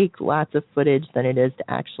to take lots of footage than it is to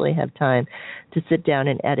actually have time to sit down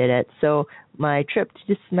and edit it. So my trip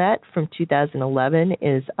to Smet from 2011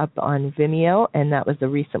 is up on Vimeo, and that was a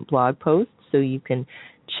recent blog post, so you can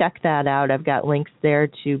check that out. I've got links there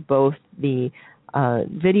to both the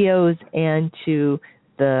videos and to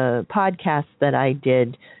the podcast that I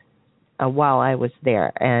did while I was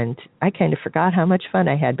there. And I kind of forgot how much fun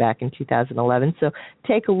I had back in 2011. So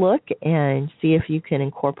take a look and see if you can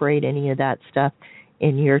incorporate any of that stuff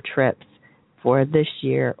in your trips for this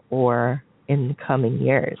year or in the coming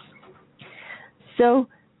years. So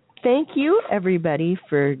thank you, everybody,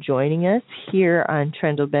 for joining us here on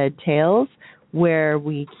Trundlebed Tales, where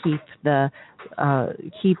we keep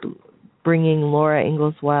bringing Laura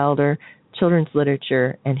Ingalls Wilder children's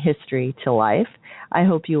literature and history to life. I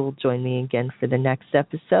hope you will join me again for the next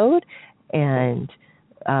episode, and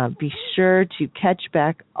be sure to catch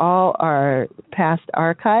back all our past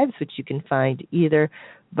archives, which you can find either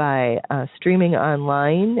by streaming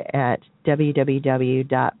online at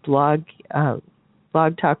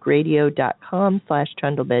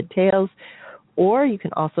www.blogtalkradio.com/trundlebedtales, or you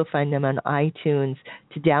can also find them on iTunes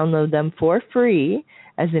to download them for free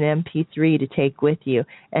as an MP3 to take with you.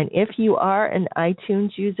 And if you are an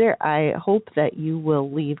iTunes user, I hope that you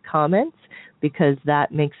will leave comments, because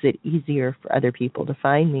that makes it easier for other people to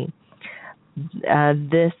find me.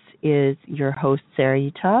 This is your host, Sarah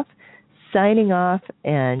Utoff, signing off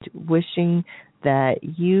and wishing that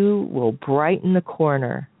you will brighten the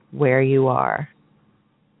corner where you are.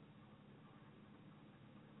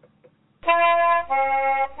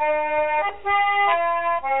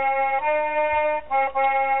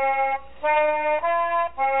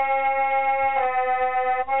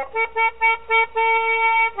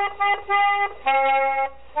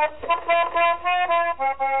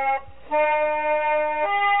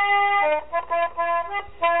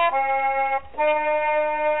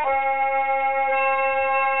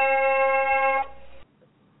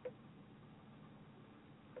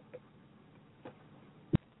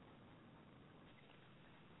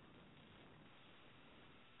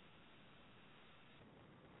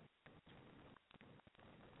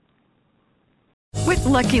 With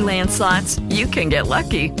Lucky Land Slots, you can get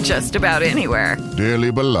lucky just about anywhere. Dearly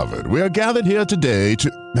beloved, we are gathered here today to...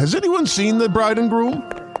 Has anyone seen the bride and groom?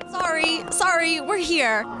 Sorry, we're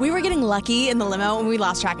here. We were getting lucky in the limo and we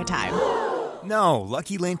lost track of time. No,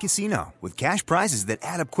 Lucky Land Casino, with cash prizes that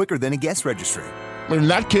add up quicker than a guest registry. In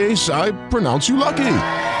that case, I pronounce you lucky.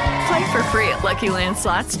 Play for free at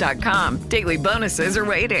LuckyLandSlots.com. Daily bonuses are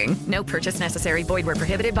waiting. No purchase necessary. Void where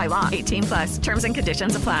prohibited by law. 18+. Terms and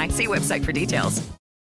conditions apply. See website for details.